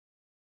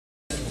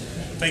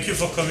Thank you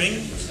for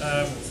coming.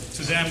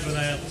 Today I'm going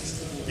to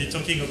be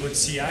talking about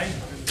CI,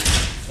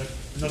 but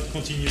not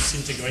continuous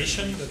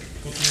integration, but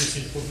continuous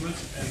improvement,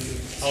 and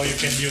how you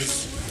can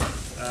use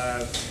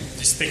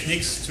these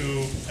techniques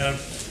to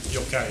help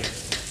your career.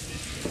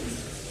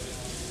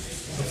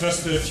 So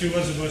first, a few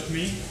words about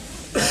me.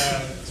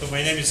 So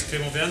my name is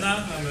Clément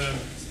Verna. I'm a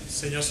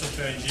senior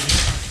software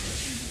engineer.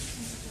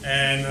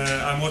 And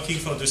I'm working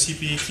for the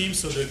CPE team,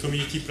 so the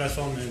Community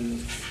Platform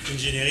and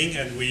Engineering,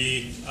 and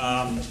we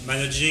are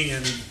managing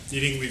and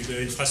dealing with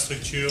the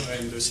infrastructure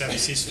and the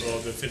services for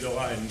the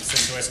Fedora and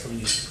CentOS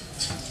community.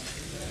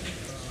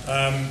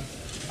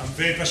 I'm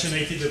very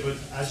passionate about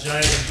Agile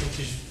and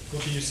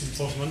continuous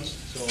improvement,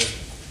 so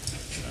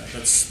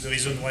that's the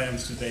reason why I'm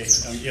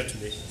here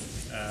today.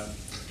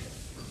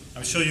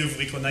 I'm sure you've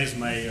recognized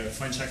my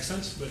French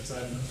accent, but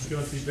I'm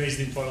currently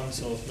based in Poland,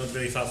 so not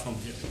very far from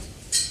here.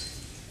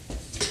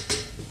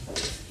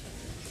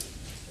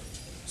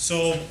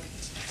 So,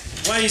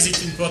 why is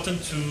it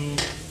important to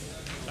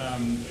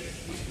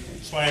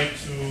try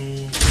to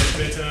get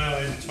better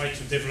and try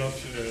to develop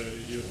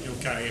your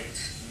career?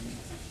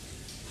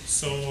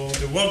 So,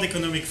 the World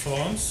Economic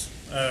Forum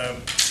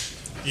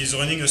is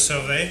running a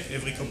survey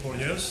every couple of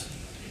years,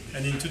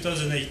 and in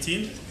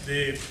 2018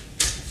 they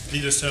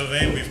did a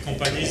survey with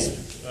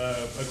companies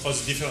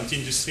across different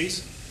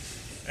industries,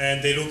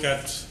 and they look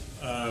at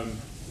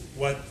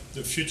what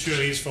the future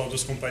is for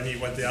those companies,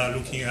 what they are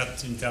looking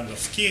at in terms of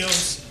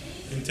skills,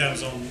 in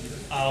terms of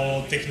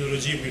how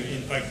technology will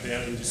impact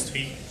their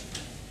industry.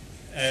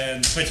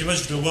 And pretty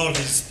much the world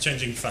is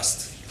changing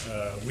fast.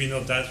 We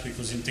know that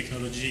because in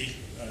technology,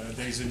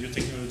 there is a new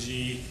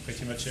technology,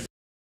 pretty much there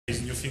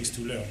is new things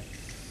to learn.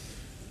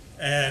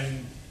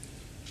 And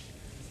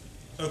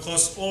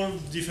across all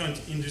different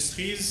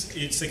industries,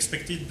 it's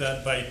expected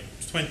that by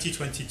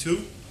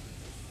 2022,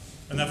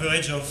 an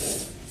average of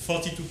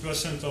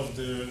 42% of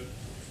the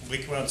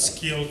required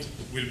skilled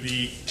will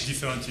be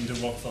different in the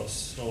workforce.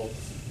 So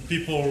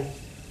people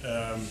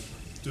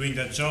doing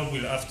that job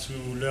will have to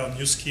learn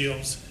new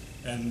skills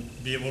and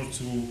be able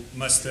to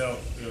master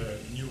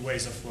new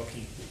ways of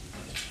working.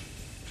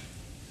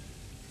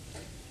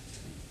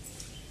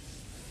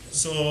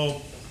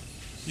 So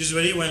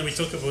usually when we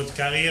talk about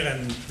career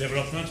and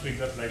development, we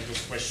got like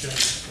those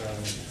questions.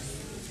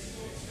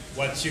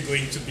 What you're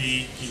going to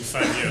be in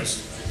 5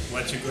 years?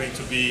 What you're going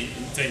to be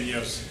in 10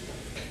 years?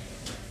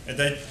 And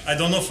I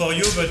don't know for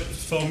you, but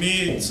for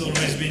me, it's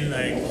always been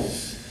like,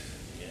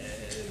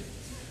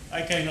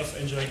 I kind of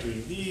enjoy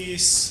doing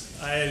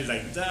this, I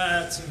like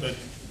that, but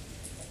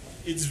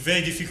it's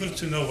very difficult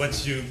to know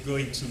what you're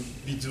going to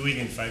be doing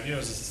in 5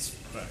 years. It's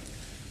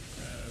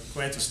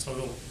quite a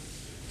struggle.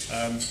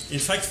 In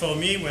fact, for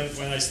me,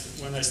 when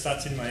I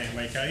started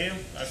my career,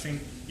 I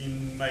think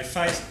in my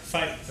first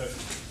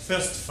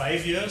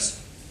 5 years,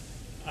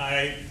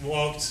 I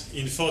worked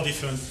in 4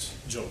 different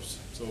jobs,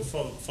 so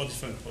four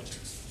different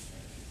projects.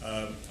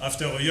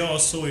 After a year or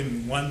so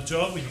in one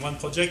job, in one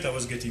project, I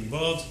was getting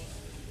bored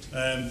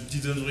and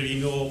didn't really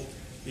know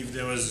if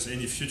there was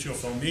any future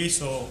for me,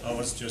 so I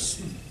was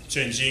just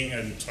changing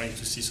and trying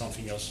to see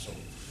something else. So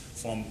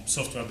from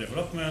software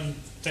development,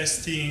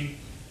 testing,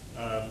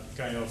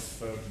 kind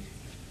of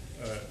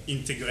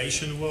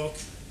integration work.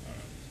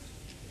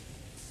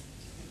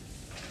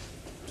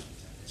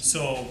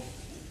 So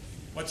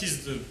what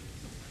is the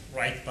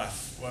right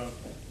path? Well,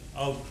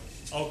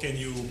 how can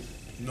you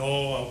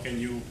know, how can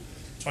you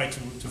try to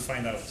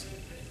find out?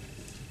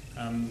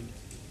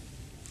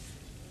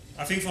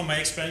 I think from my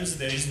experience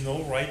there is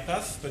no right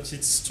path, but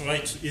it's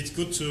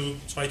good to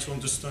try to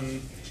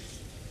understand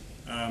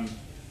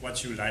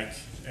what you like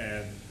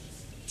and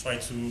try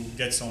to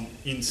get some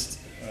hints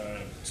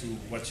to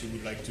what you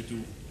would like to do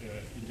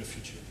in the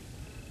future.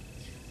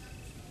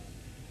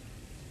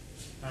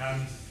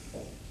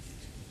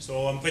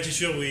 So I'm pretty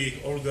sure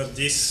we all got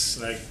this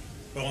like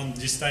around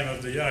this time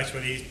of the year,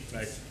 actually,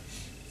 like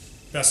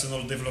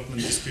personal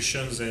development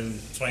discussions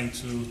and trying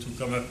to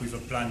come up with a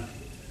plan.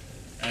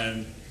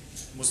 And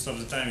most of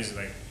the time it's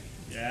like,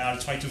 yeah, I'll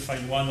try to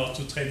find 1 or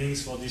 2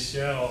 trainings for this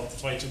year, or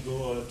try to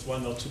go to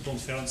 1 or 2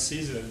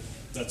 conferences, and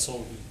that's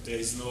all. There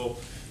is no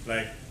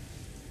like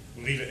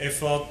real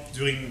effort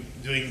during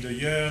the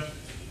year.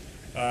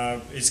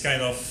 It's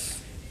kind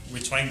of,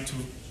 we're trying to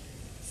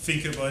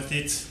think about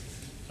it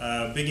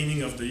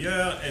beginning of the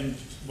year, and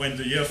when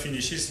the year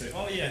finishes, say,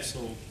 oh yeah,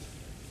 so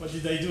what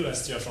did I do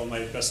last year for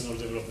my personal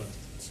development?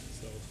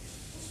 So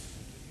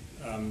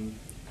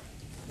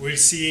we'll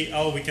see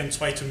how we can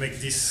try to make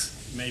this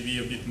maybe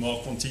a bit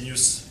more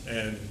continuous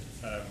and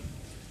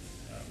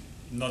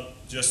not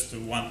just a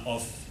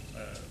one-off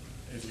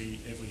every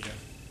year.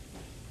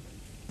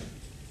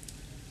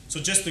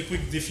 So just a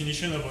quick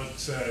definition about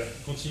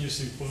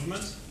continuous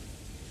improvement.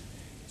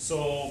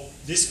 So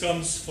this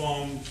comes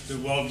from the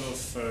world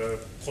of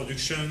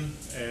production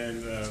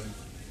and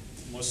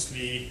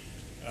mostly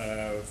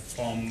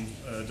from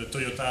the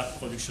Toyota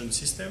production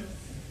system.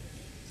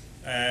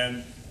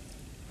 And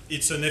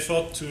it's an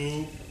effort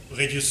to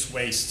reduce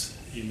waste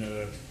in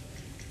a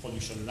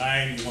production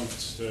line. You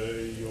want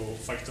your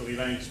factory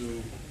line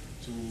to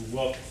to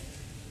work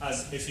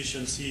as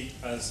efficiently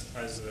as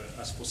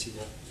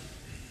possible.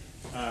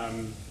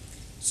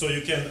 So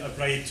you can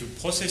apply it to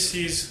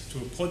processes, to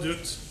a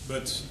product,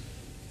 but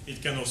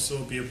it can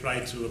also be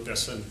applied to a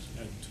person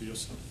and to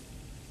yourself.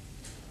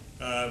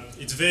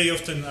 It's very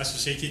often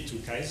associated to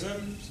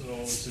Kaizen, so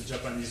it's a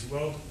Japanese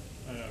word.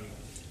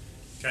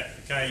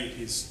 Kai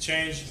is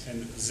change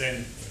and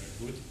Zen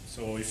good.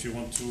 So if you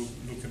want to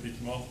look a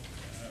bit more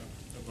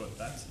about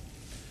that.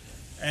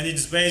 And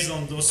it's based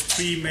on those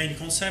three main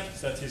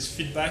concepts, that is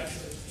feedback,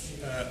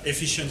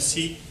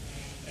 efficiency,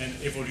 and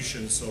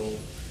evolution. So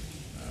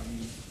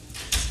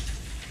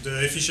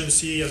the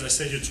efficiency, as I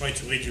said, you try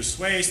to reduce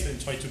waste and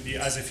try to be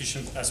as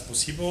efficient as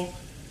possible.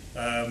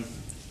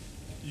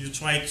 You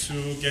try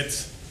to get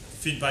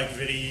feedback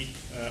very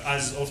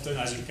as often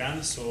as you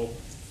can, so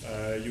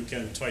you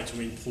can try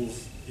to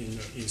improve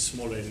in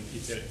small and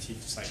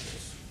iterative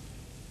cycles.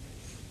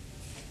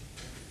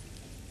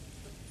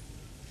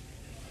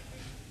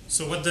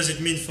 So what does it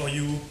mean for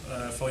you,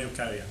 for your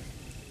career?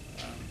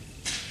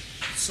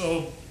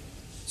 So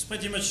it's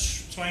pretty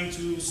much trying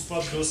to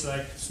spot those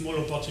like small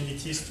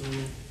opportunities to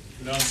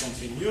learn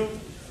something new,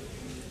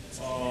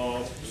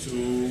 or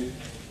to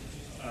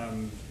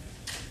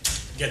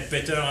get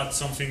better at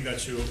something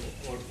that you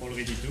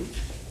already do.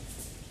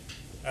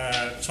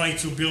 Trying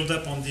to build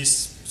up on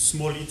this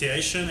small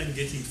iteration and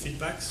getting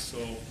feedback. So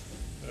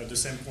the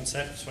same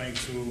concept, trying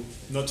to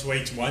not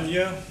wait 1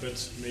 year,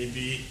 but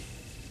maybe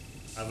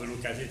have a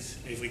look at it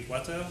every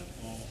quarter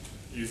or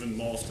even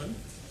more often.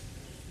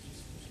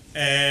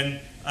 And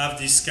have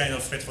this kind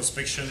of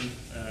retrospection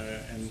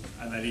and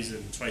analysis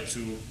and try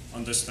to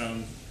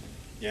understand,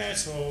 yeah,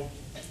 so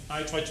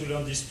I tried to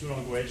learn this new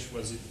language.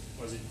 Was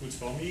it good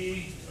for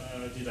me?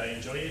 Did I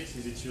enjoy it?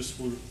 Is it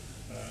useful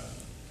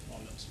or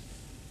not?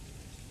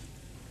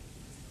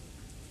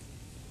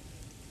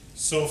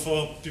 So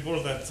for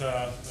people that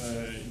are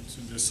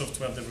into the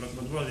software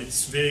development world,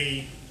 it's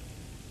very,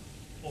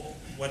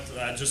 what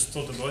I just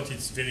talked about,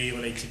 it's very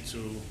related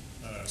to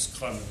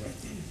Scrum, right?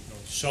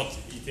 Short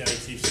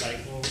iterative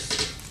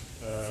cycles,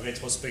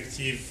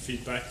 retrospective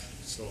feedback.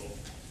 So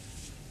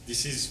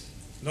this is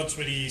not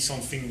really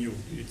something new.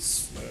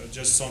 It's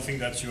just something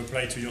that you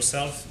apply to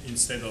yourself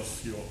instead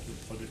of your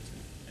product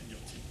and your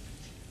team.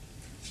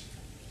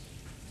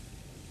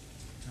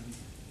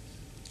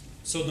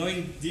 So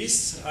knowing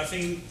this, I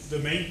think the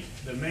main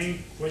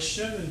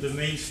question and the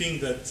main thing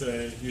that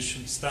you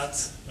should start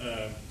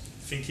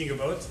thinking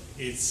about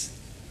is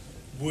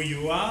who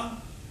you are,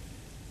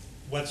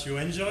 what you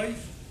enjoy,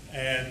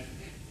 and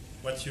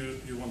what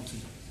you want to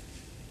do.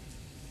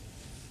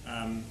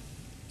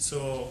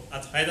 So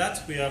at Red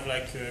Hat, we have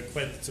like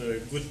quite a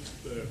good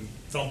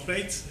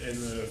template and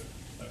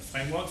a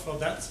framework for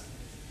that.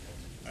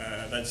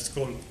 That is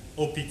called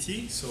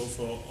OPT, so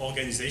for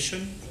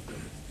organization,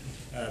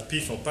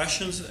 P for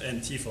passions,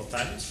 and T for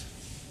talents.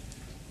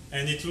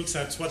 And it looks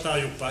at what are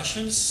your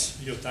passions,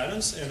 your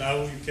talents, and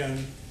how you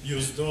can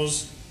use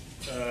those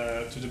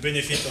to the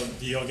benefit of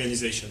the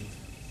organization.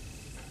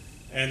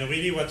 And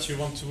really what you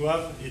want to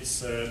have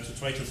is to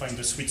try to find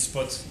the sweet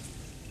spot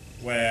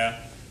where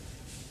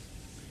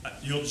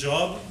your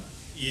job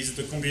is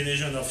the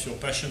combination of your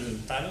passion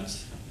and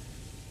talent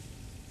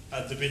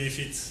at the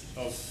benefit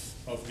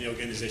of the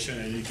organization,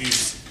 and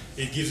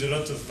it gives a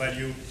lot of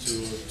value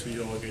to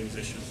your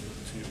organization,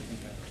 to your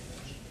company.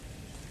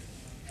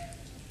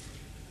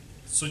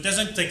 So it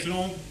doesn't take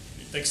long,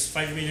 it takes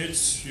 5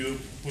 minutes. You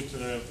put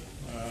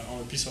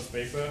on a piece of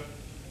paper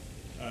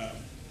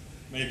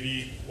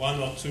maybe 1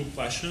 or 2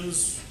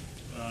 passions,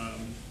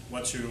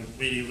 what you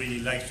really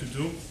like to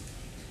do.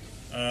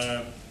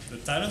 The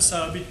talents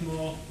are a bit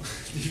more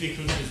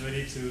difficult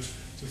usually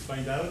to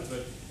find out,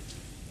 but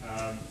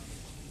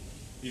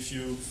if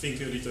you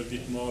think a little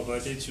bit more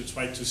about it, you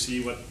try to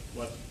see what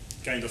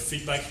kind of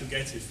feedback you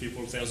get. If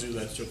people tell you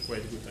that you're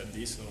quite good at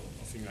this or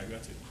something like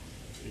that,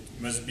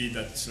 it must be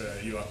that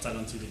you are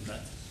talented in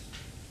that.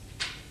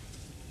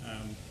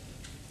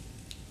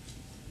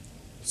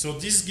 So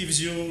this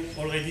gives you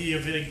already a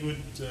very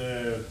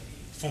good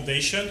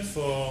foundation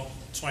for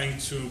trying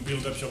to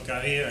build up your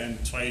career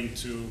and trying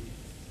to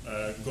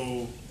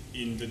go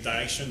in the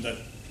direction that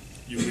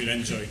you will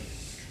enjoy.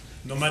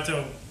 No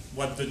matter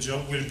what the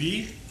job will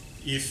be,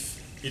 if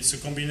it's a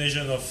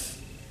combination of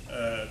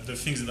the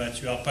things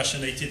that you are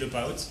passionate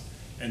about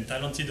and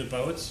talented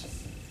about,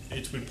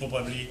 it will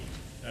probably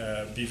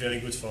be very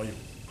good for you.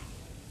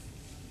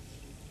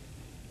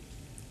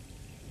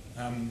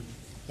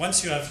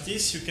 Once you have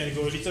this, you can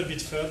go a little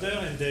bit further,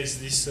 and there is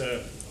this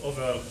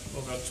other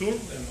tool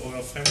and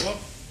other framework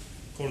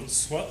called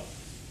SWOT.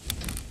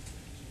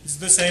 It's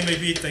the same,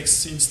 maybe it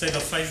takes, instead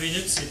of 5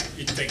 minutes,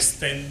 it takes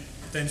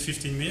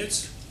 10-15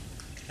 minutes.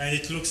 And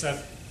it looks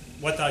at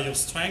what are your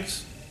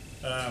strengths,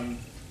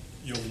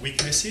 your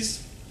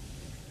weaknesses,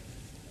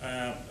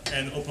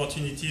 and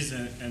opportunities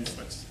and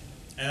threats.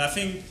 And I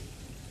think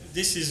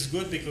this is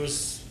good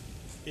because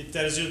it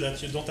tells you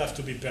that you don't have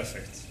to be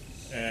perfect.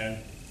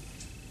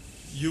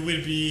 You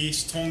will be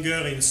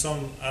stronger in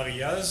some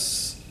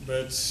areas,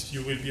 but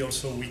you will be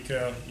also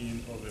weaker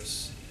in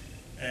others.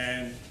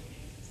 and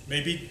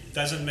maybe it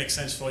doesn't make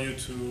sense for you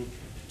to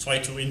try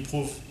to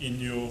improve in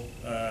your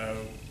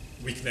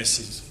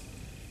weaknesses.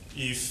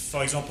 If,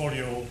 for example,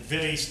 you're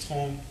very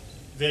strong,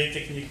 very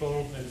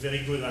technical, and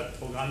very good at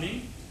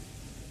programming,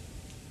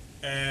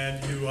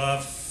 and you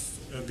have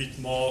a bit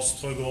more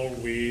struggle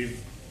with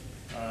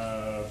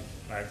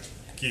like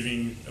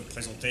giving a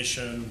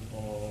presentation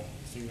or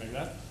things like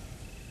that,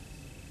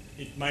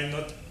 it might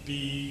not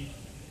be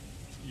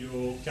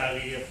your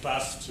career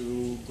path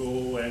to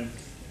go and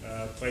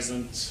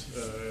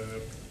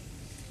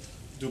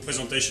do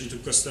presentation to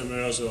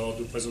customers or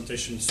do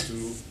presentations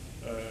to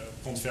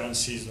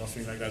conferences or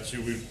things like that.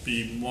 You will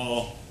be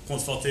more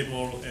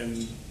comfortable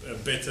and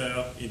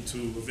better into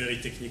a very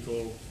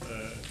technical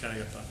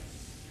career path.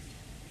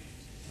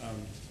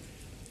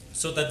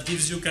 So that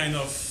gives you kind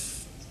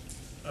of,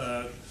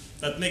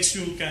 that makes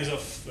you kind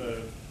of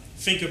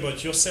think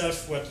about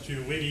yourself, what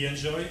you really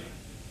enjoy,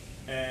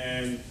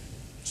 and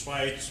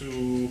try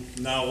to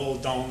narrow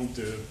down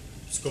the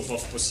scope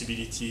of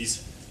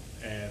possibilities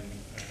and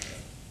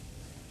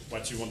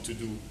what you want to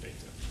do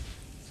later.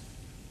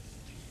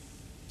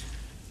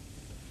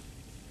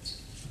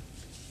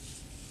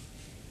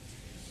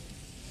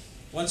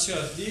 Once you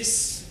have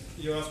this,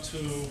 you have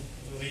to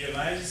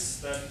realize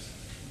that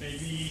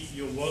maybe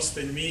your worst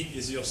enemy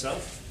is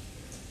yourself.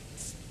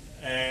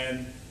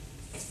 And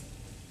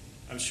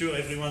I'm sure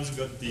everyone's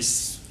got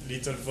this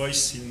little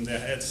voice in their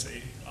head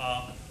saying,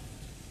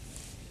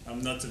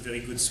 I'm not a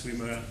very good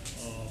swimmer,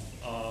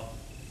 or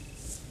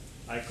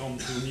I can't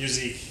do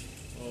music,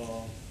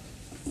 or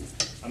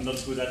I'm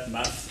not good at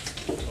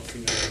math, or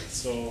something like that.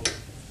 So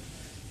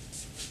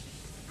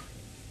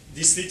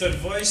this little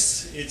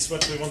voice, it's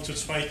what we want to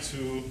try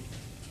to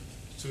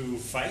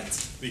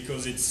fight,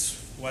 because it's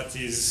what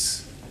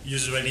is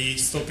usually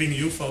stopping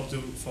you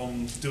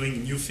from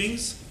doing new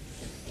things,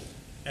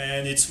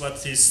 and it's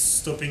what is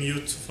stopping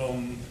you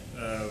from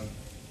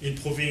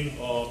improving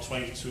or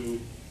trying to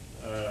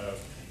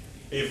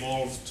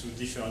evolve to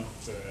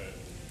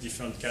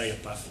different career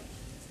paths.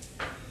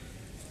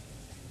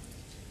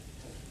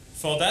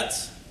 For that,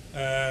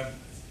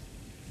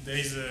 there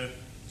is a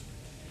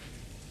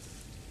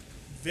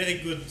very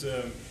good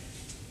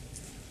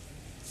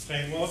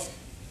framework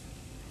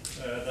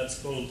that's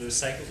called the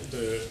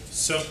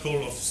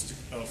circle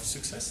of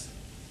success.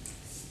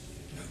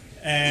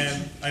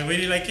 And I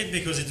really like it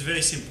because it's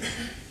very simple.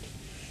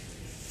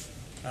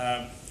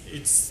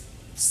 It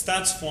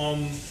starts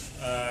from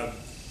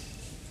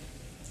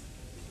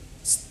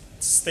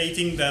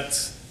stating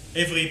that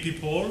every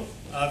people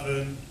have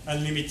an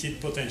unlimited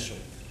potential.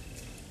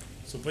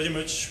 So pretty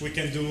much we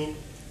can do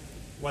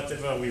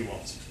whatever we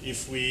want.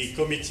 If we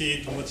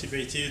committed,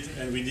 motivated,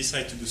 and we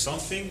decide to do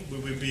something, we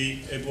will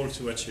be able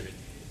to achieve it.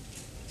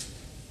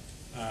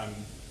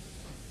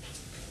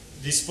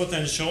 This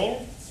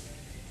potential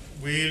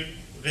will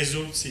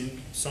result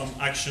in some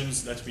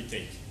actions that we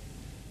take.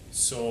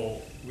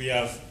 So we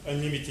have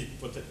unlimited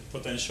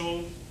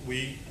potential,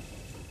 we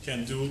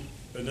can do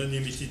an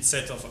unlimited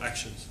set of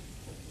actions.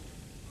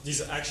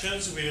 These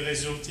actions will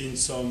result in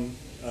some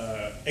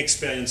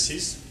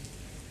experiences,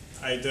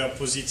 either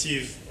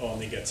positive or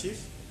negative,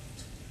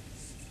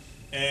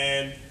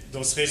 and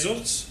those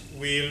results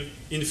will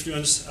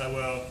influence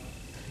our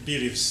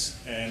beliefs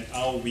and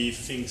how we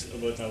think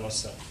about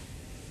ourselves.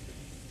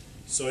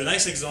 So a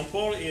nice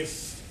example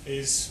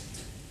is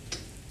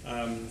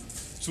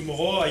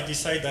tomorrow I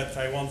decide that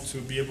I want to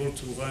be able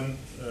to run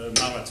a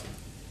marathon.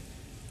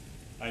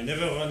 I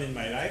never run in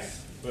my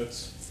life, but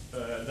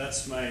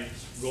that's my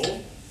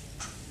goal,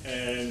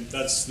 and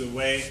that's the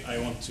way I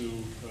want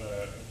to,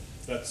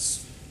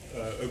 that's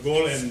a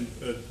goal and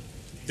a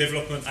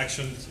development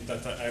action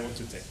that I want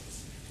to take.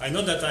 I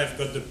know that I've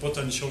got the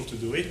potential to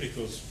do it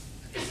because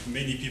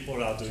many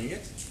people are doing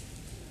it.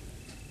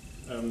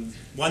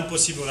 One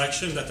possible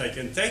action that I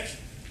can take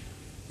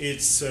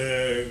is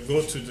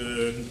go to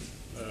the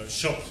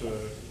shop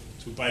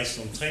to buy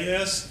some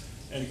trainers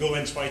and go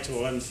and try to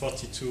run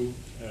 42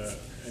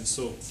 and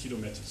so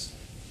kilometers.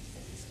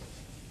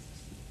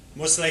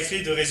 Most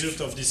likely the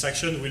result of this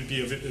action will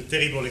be a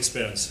terrible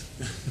experience.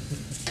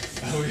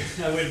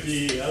 I will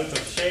be out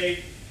of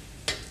shape,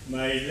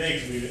 my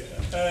legs will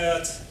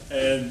hurt,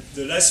 and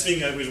the last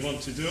thing I will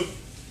want to do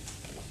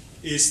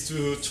is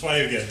to try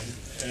again.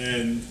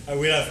 And I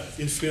will have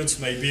influenced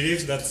my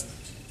beliefs that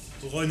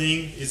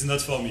running is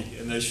not for me,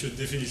 and I should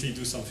definitely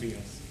do something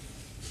else.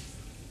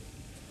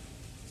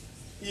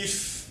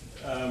 If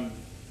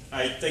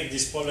I take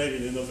this problem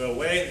in another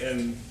way,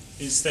 and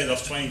instead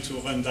of trying to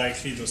run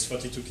directly those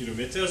 42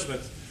 kilometers,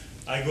 but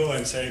I go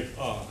and say,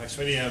 oh,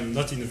 actually I'm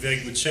not in a very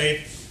good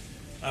shape,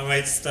 I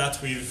might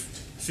start with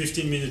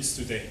 15 minutes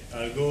today.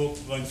 I'll go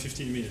run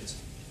 15 minutes.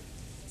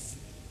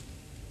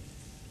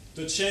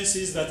 The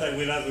chances that I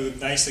will have a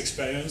nice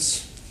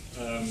experience,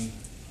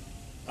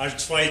 I'll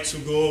try to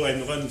go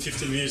and run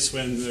 15 minutes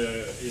when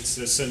it's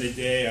a sunny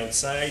day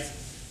outside,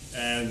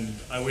 and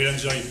I will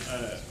enjoy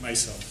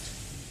myself.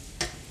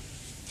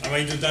 I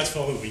might do that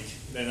for a week.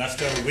 Then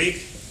after a week,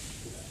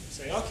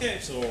 say, okay,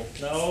 so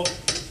now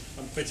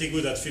I'm pretty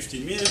good at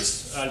 15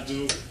 minutes, I'll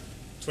do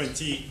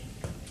 20,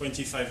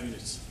 25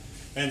 minutes,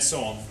 and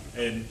so on.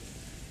 And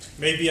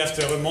maybe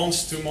after a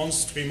month, 2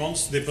 months, 3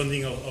 months,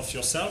 depending of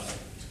yourself,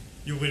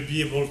 you will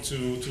be able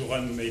to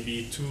run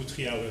maybe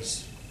 2-3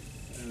 hours.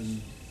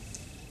 And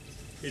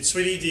it's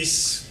really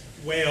this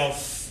way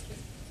of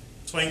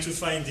trying to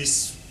find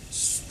these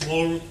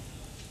small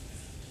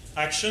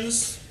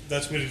actions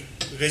that will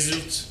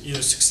result in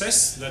a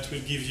success, that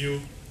will give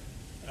you,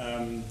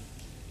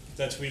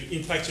 that will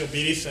impact your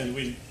belief and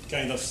will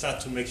kind of start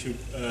to make you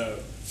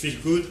feel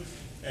good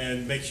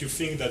and make you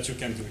think that you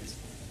can do it.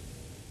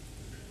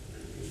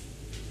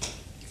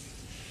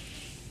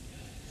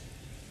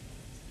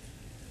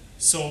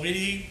 So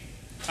really,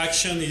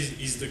 action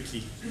is the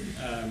key.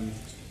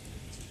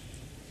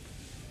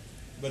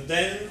 But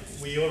then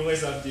we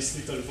always have this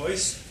little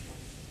voice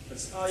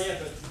that's, oh yeah,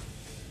 but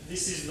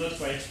this is not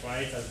quite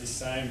right at this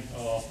time,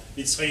 or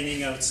it's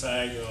raining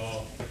outside,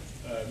 or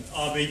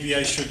oh, maybe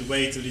I should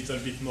wait a little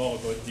bit more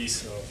about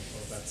this or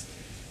that.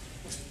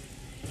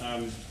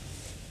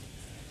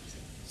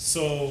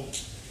 So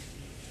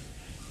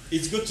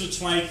it's good to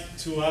try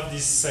to have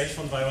this safe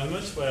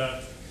environment where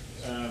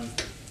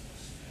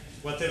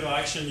whatever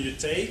action you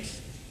take,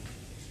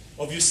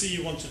 obviously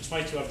you want to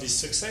try to have this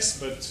success,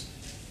 but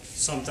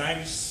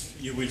sometimes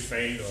you will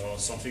fail or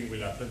something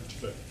will happen.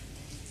 But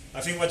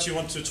I think what you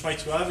want to try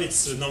to have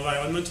is an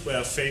environment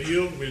where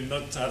failure will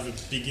not have a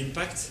big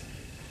impact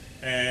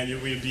and you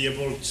will be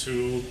able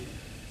to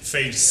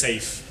fail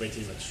safe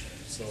pretty much.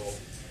 So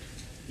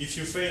if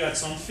you fail at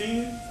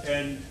something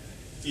and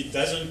it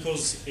doesn't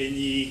cause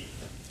any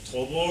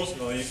troubles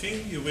or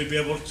anything, you will be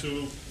able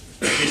to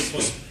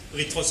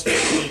retrospect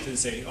it and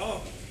say,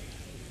 oh,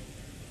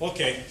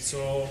 okay,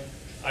 so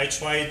I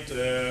tried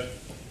to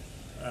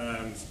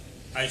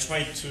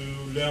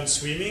learn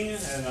swimming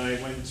and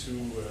I went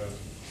to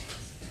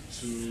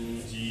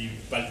the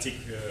Baltic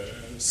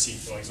Sea,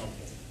 for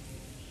example.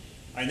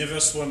 I never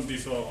swam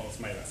before of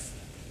my life.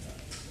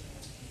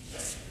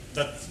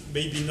 That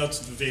maybe not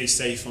a very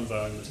safe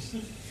environment.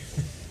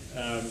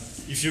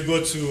 If you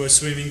go to a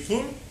swimming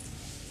pool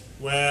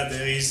where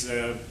there is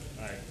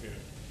like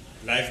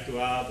a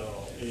lifeguard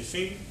or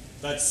anything,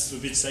 that's a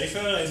bit safer,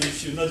 and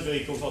if you're not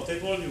very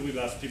comfortable, you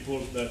will have people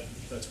that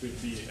will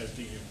be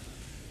helping you.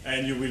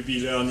 And you will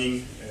be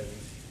learning and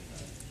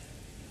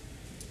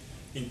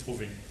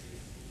improving.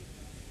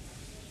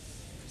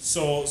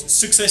 So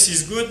success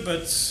is good,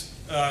 but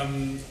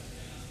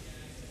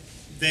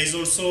there is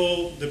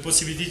also the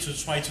possibility to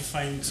try to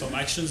find some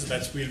actions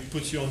that will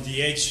put you on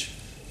the edge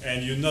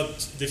and you're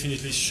not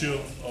definitely sure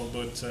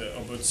about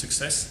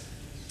success.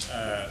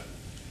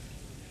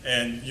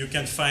 And you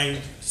can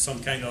find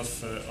some kind of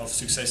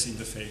success in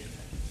the failure.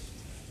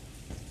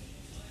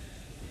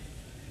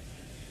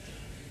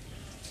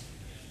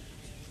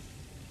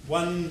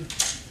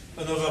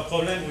 Another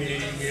problem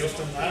we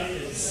often have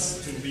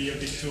is to be a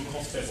bit too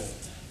comfortable.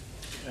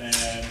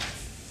 And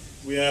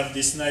we have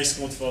this nice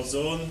comfort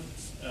zone.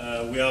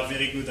 We are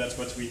very good at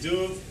what we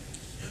do.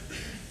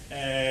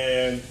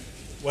 And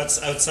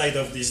what's outside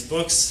of this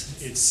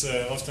box, it's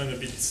often a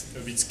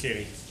bit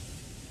scary.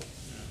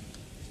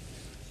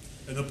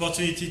 An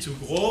opportunity to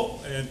grow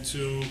and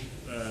to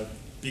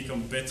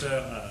become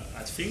better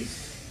at things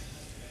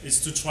is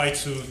to try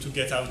to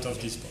get out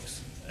of this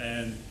box.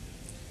 And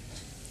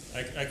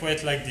I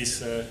quite like this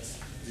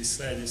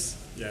slide.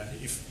 Yeah,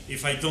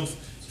 if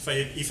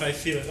I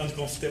feel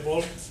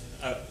uncomfortable,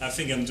 I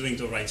think I'm doing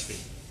the right thing.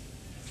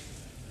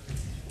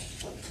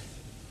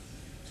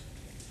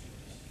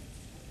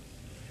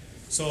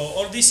 So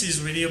all this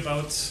is really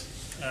about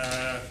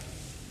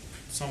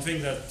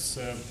something that's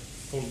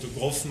called the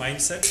growth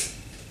mindset,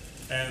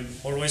 and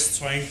always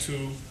trying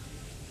to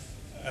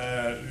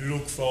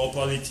look for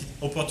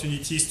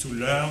opportunities to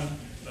learn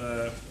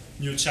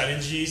new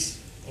challenges,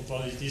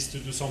 opportunities to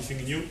do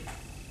something new.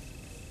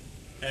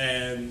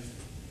 And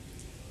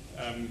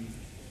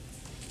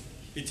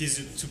it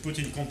is to put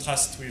in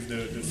contrast with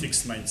the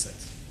fixed mindset,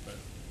 but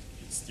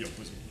it's the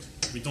opposite.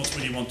 We don't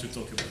really want to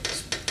talk about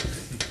this.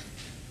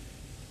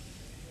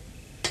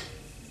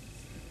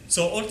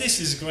 So all this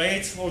is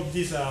great, all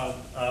these are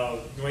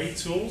great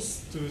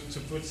tools to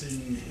put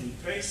in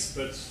place,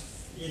 but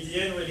in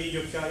the end, really,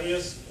 your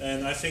careers,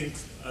 and I think,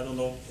 I don't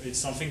know, it's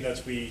something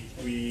that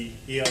we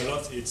hear a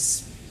lot,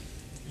 it's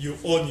you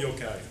own your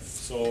career.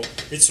 So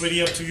it's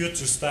really up to you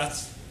to start.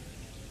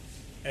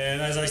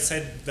 And as I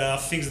said, there are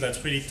things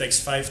that really takes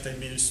 5-10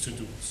 minutes to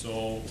do.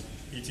 So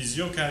it is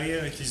your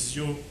career, it is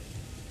your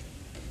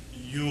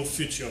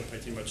future,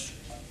 pretty much.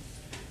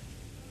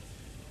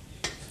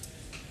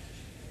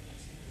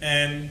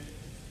 And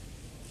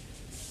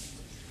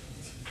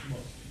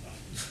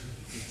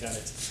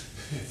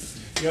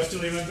you have to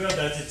remember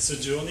that it's a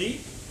journey,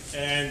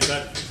 and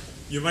that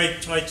you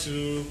might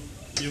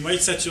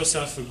set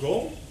yourself a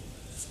goal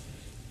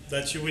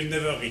that you will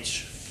never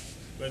reach.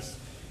 But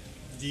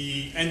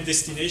the end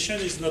destination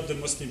is not the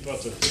most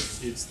important.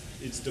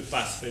 It's the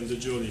path and the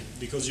journey,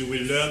 because you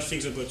will learn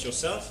things about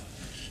yourself,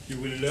 you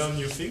will learn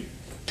new things,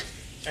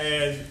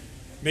 and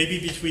maybe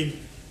between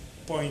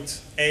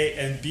point A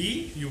and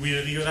B, you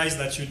will realize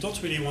that you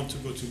don't really want to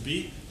go to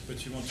B,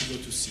 but you want to go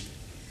to C.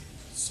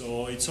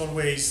 So it's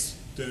always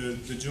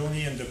the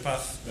journey and the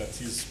path that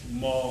is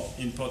more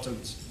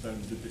important than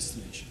the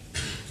destination.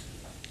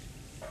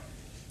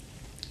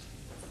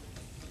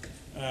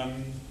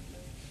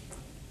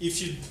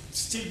 If you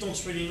still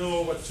don't really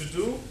know what to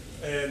do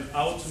and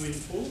how to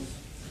improve,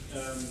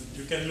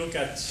 you can look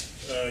at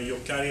your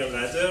career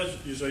ladder.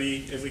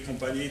 Usually every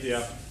company, they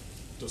have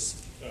those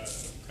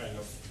kind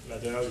of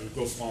ladder. You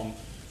go from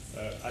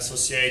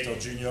associate or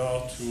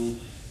junior to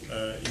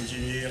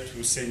engineer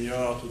to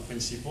senior to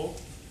principal.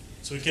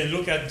 So you can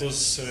look at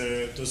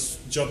those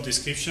job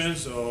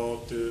descriptions or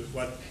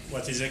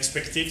what is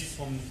expected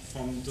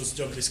from those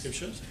job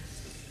descriptions,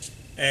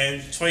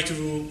 and try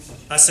to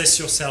assess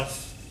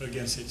yourself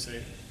against it.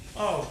 Say,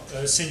 oh,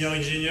 a senior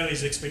engineer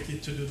is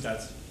expected to do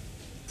that.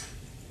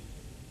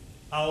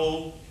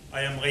 How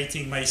I am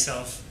rating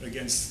myself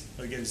against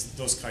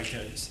those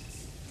criteria.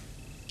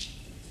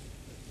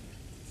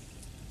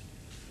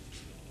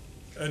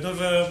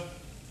 Another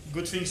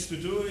good things to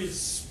do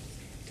is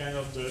kind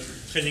of the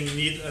training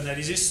need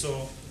analysis.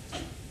 So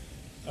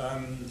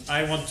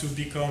I want to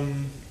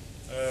become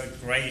a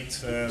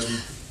great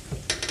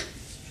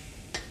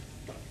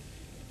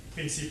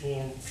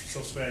principal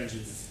software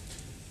engineer.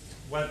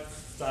 What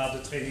are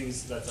the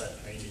trainings that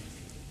I need?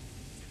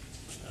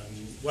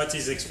 What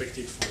is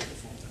expected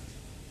from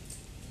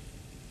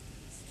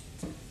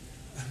that?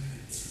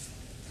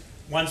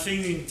 One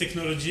thing in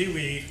technology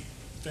we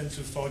tend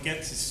to forget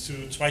is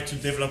to try to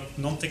develop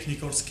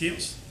non-technical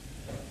skills.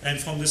 And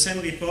from the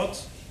same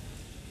report,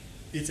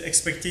 it's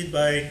expected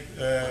by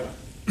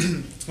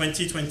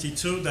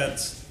 2022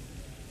 that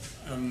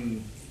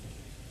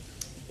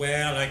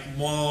where like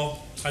more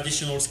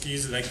traditional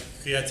skills like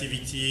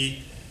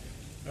creativity,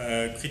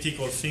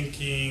 critical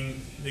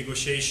thinking,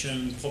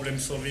 negotiation, problem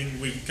solving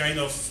will kind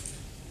of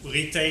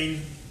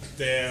retain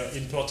their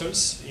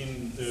importance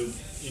in the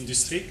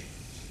industry.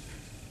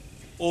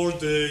 All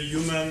the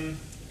human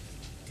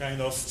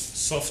kind of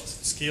soft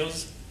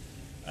skills,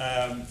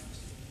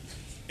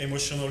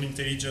 emotional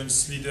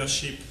intelligence,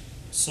 leadership,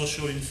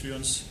 social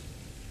influence,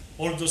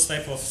 all those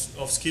type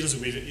of skills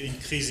will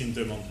increase in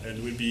demand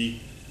and will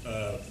be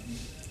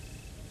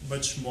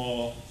much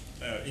more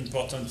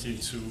important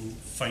into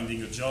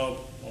finding a job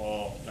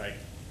or like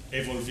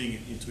evolving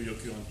into your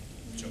current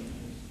job.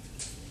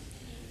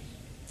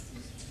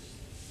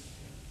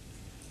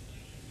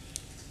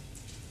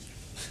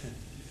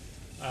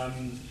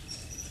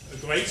 A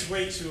great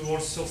way to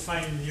also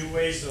find new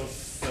ways of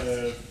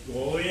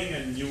growing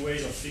and new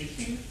ways of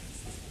thinking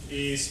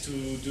is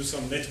to do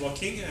some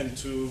networking and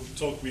to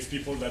talk with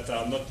people that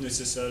are not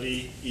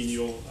necessarily in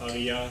your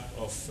area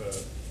of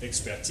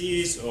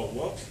expertise or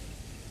work.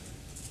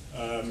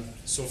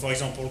 So for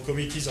example,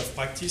 committees of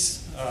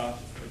practice are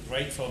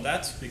great for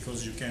that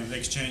because you can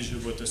exchange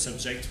about a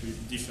subject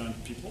with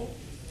different people.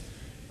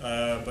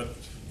 But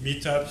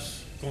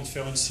meetups,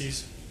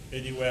 conferences,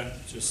 anywhere,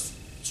 just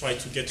try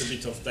to get a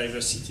bit of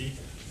diversity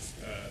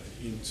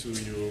into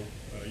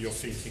your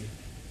thinking.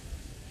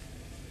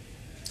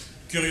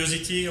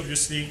 Curiosity,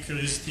 obviously,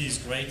 curiosity is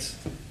great.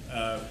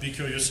 Be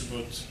curious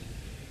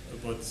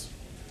about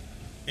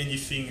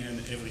anything and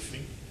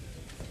everything.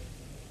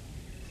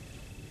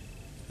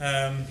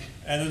 And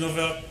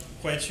another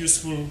quite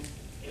useful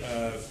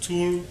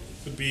tool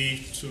could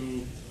be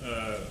to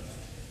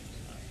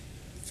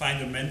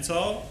find a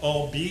mentor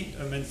or be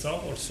a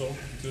mentor also,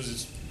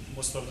 because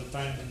most of the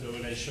time the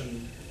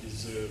relation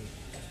is a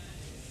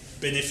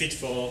benefit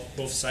for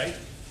both sides,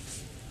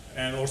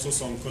 and also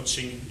some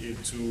coaching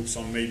into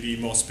some maybe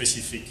more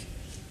specific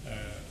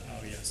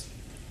areas.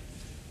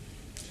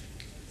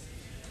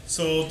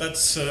 So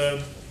that's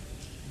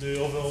the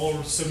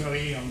overall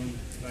summary on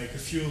like a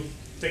few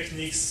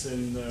techniques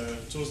and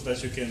tools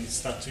that you can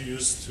start to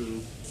use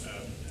to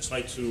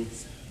try to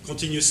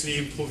continuously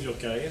improve your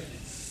career.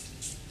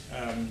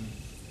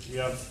 We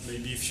have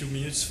maybe a few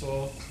minutes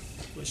for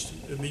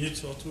questions, a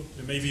minute or two,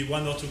 maybe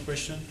one or two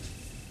questions.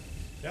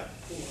 Yeah?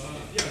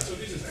 Yeah, so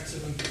this is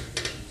excellent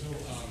presentation. So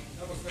I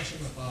have a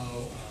question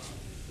about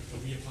the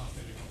career path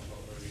that you talked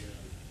about earlier,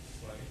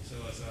 right? So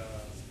as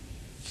a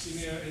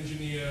senior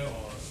engineer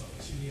or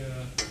a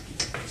senior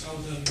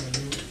consultant, when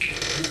you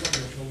move up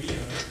your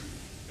career,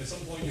 at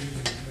some point you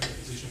need to make a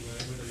decision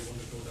whether you want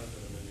to go down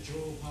the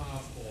managerial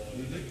path or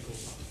the technical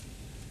path.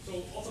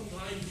 So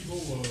oftentimes people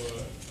were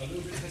a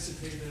little bit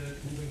hesitated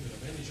moving to the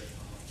manager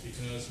path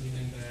because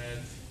meaning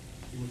that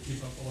you would give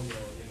up all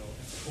your,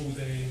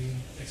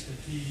 coding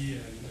expertise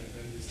and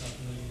then you start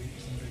learning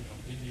something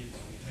completely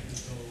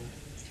non-technical.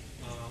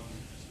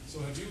 So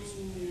have you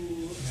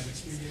had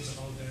experience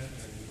about that,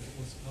 and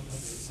how do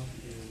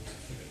you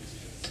make a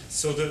decision?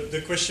 So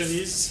the question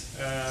is,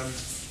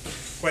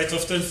 quite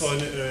often for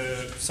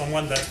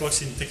someone that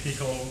works in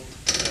technical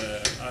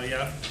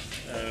area,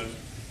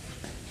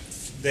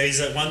 there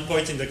is one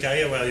point in the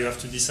career where you have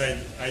to decide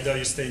either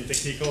you stay in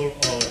technical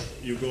or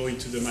you go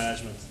into the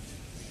management.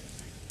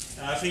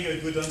 I think a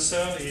good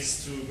answer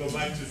is to go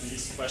back to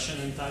these passion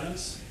and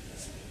talents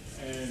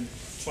and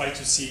try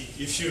to see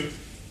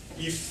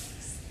if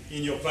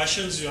in your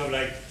passions you have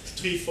like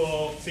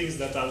 3-4 things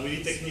that are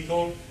really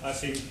technical. I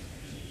think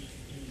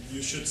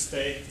you should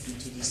stay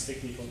into this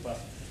technical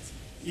path.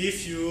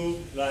 If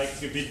you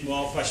like a bit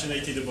more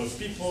passionate about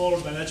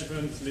people,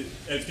 management,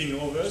 helping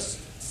others,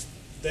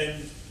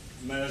 then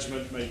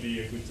management might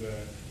be a good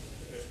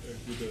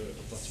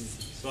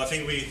opportunity. So I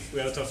think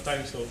we're out of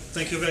time, so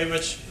thank you very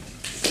much.